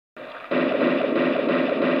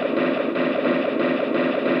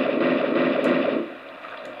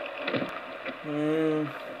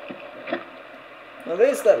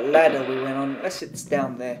there's that ladder we went on, unless it's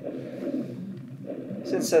down there.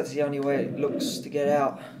 Since that's the only way it looks to get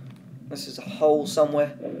out. Unless there's a hole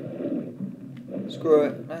somewhere. Screw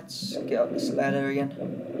it, let's get up this ladder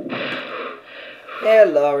again. Yeah,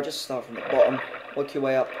 Lara, just start from the bottom. Work your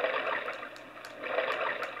way up.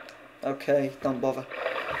 Okay, don't bother.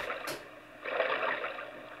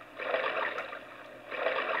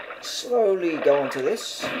 Slowly go onto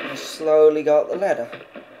this, and slowly go up the ladder.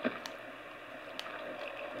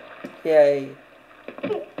 Yay.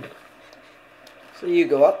 So you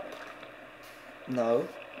go up. No.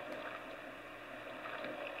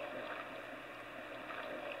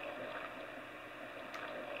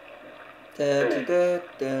 Da da da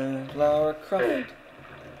da, Lara Croft.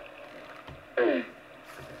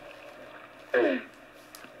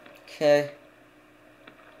 Okay.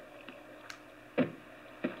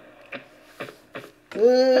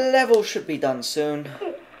 Level should be done soon.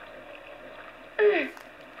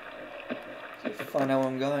 Find out where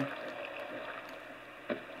I'm going.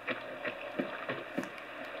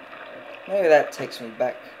 Maybe that takes me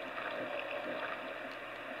back.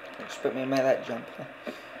 Expect me to make that jump.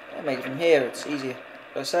 I'll make it from here, it's easier.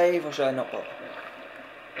 Should I save or should I not bother?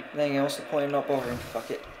 Then again, what's the point of not bothering?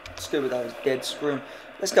 Fuck it. Screw with those dead, screw 'em.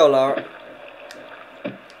 Let's go, Lara.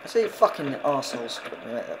 I see you fucking arseholes. Expect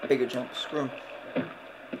me to make that bigger jump. Screw 'em. Where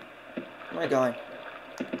am I going?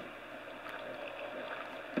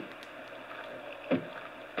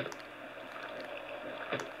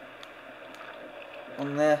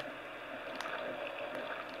 On there.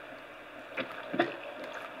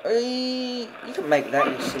 You can make that,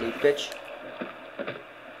 you silly bitch.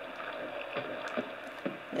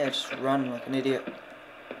 Yeah, just run like an idiot.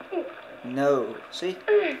 No, see?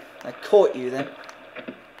 I caught you then.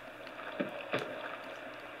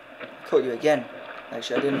 I caught you again.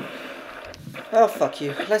 Actually, I didn't. Oh, fuck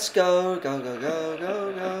you. Let's go. Go, go, go,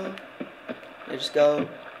 go, go. Yeah, just go.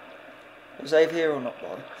 Save here or not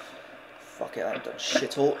bother? Fuck it, I haven't done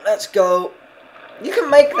shit all. Let's go. You can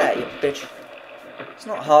make that, you bitch. It's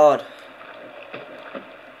not hard.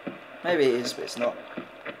 Maybe it is, but it's not.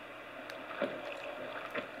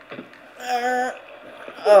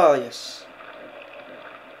 Oh, yes.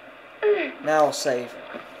 Now I'll save.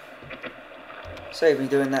 Save me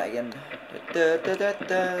doing that again. Oh,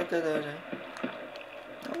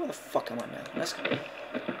 where the fuck am I now? Let's go.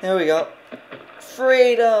 There we go.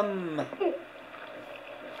 Freedom!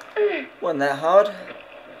 Wasn't that hard.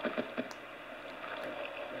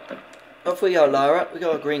 Off we go, Lara. We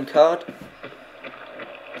got a green card.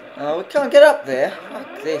 We can't get up there.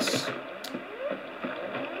 Fuck this.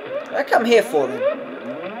 What I come here for then?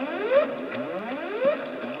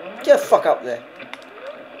 Get the fuck up there.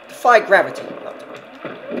 Defy gravity.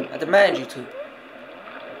 I demand you to.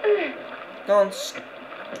 Go on.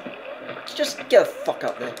 Just get the fuck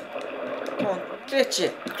up there. Come on, get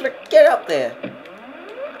it. Get up there.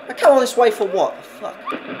 I come all this way for what? Fuck.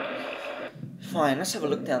 Fine, let's have a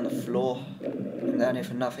look down the floor. I'm down here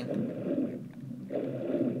for nothing.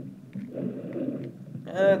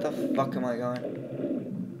 Where the fuck am I going?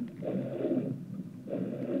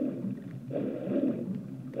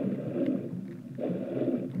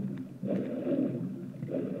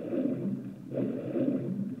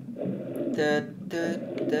 Da, da,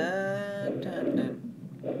 da, da, da.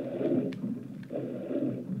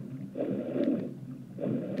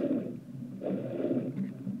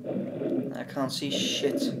 I can't see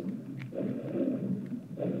shit.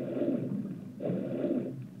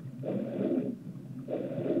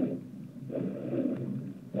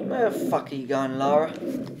 Where the fuck are you going, Lara?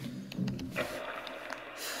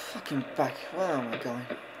 Fucking back. Where am I going?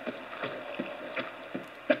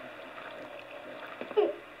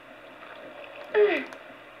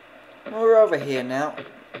 We're over here now.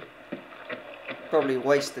 Probably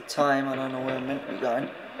wasted time. I don't know where I'm meant to be going.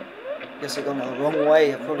 Guess I've gone the wrong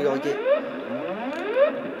way. I've probably got to get...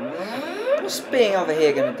 What's being over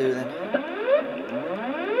here going to do then?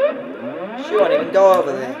 She won't even go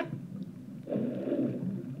over there.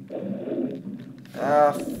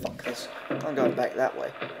 Ah, fuck this. I'm going back that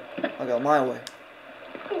way. I'll go my way.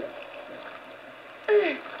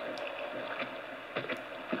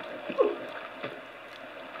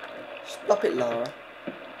 Stop it, Lara.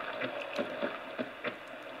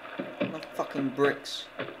 No fucking bricks.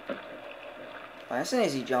 Right, that's an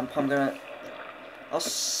easy jump. I'll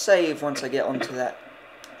save once I get onto that.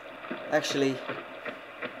 Actually,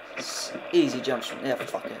 it's easy jumps from there.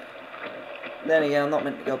 Fuck it. Then again, I'm not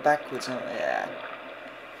meant to go backwards. Yeah.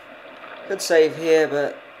 Could save here,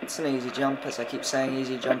 but it's an easy jump. As I keep saying,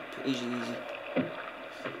 easy jump, easy, easy.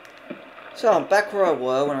 So I'm back where I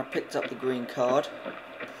were when I picked up the green card.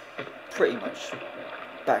 Pretty much.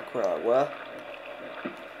 back where I were.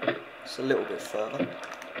 It's a little bit further.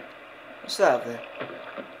 What's that up there?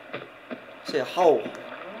 I see a hole.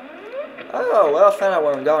 Oh, well, I found out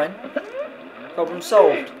where I'm going. Problem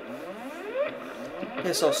solved.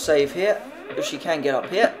 Guess I'll save here. If she can get up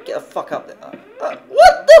here, get the fuck up there.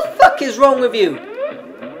 What the fuck is wrong with you?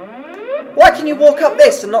 Why can you walk up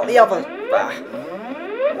this and not the other?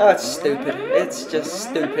 Oh, it's stupid. It's just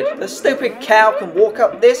stupid. The stupid cow can walk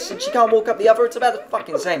up this and she can't walk up the other. It's about the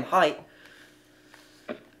fucking same height.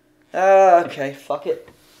 Okay, fuck it.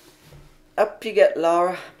 Up you get,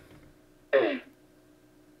 Lara.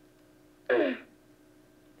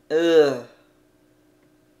 Ugh.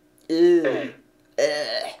 Ugh.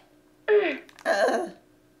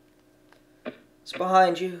 It's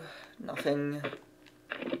behind you. Nothing.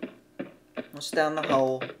 What's down the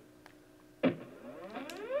hole?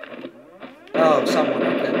 Oh, someone,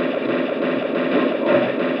 okay.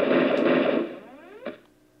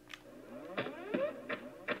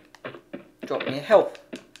 Drop me a help.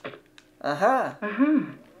 Aha.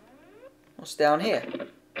 What's down here?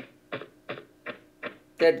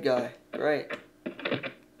 Dead guy. Great.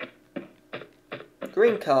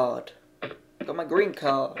 Green card. Got my green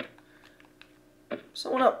card.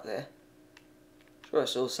 Someone up there. Sure I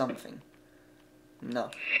saw something.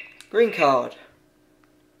 No. Green card.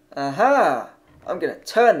 Aha! I'm gonna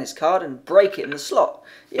turn this card and break it in the slot.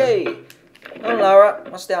 Yay! Oh, Lara,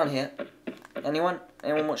 what's down here? Anyone?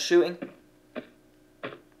 Anyone want shooting?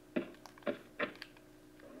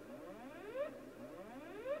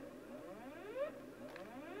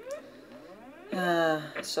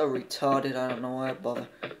 So retarded, I don't know why I bother.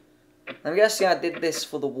 I'm guessing I did this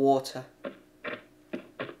for the water.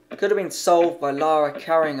 Could have been solved by Lara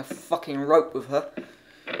carrying a fucking rope with her.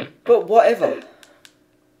 But whatever.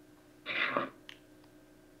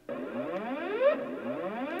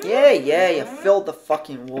 Yeah, you filled the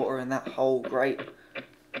fucking water in that hole, great.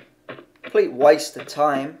 Complete waste of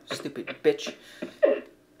time, stupid bitch.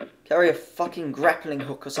 Carry a fucking grappling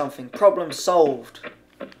hook or something. Problem solved.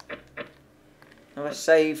 Have I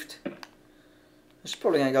saved? She's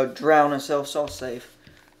probably going to go drown herself, so I'll save.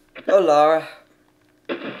 Go, Lara.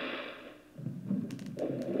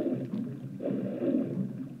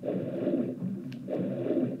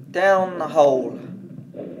 Down the hole.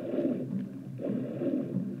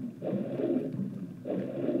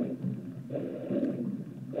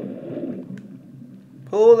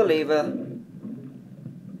 Pull the lever.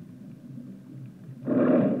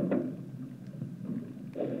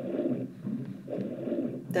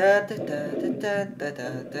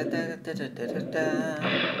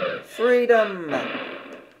 Freedom.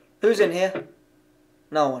 Who's in here?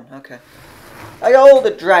 No one. Okay. I got all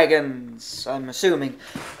the dragons. I'm assuming.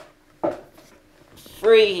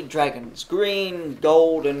 3 dragons. Green,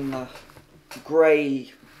 gold, and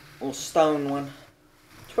grey or stone one.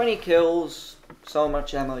 20 kills. So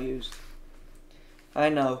much ammo used. I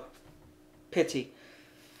know. Pity.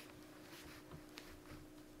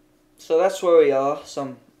 So that's where we are.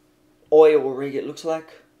 Some oil rig it looks like.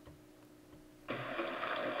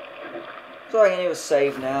 So I can either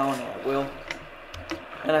save now, and I will.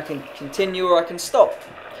 And I can continue or I can stop.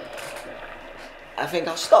 I think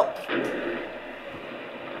I'll stop.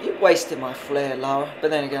 You wasted my flare, Lara. But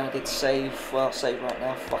then again, I did save. Well, I'll save right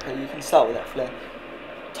now. Fuck it, you can start with that flare.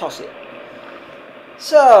 Toss it.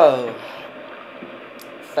 So,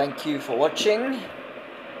 thank you for watching.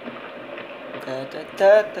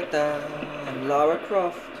 I'm Lara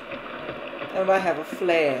Croft. And I have a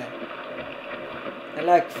flare. I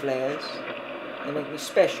like flares. They make me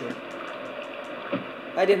special.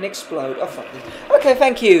 I didn't explode. Oh, fuck it. Okay,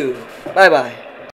 thank you. Bye-bye.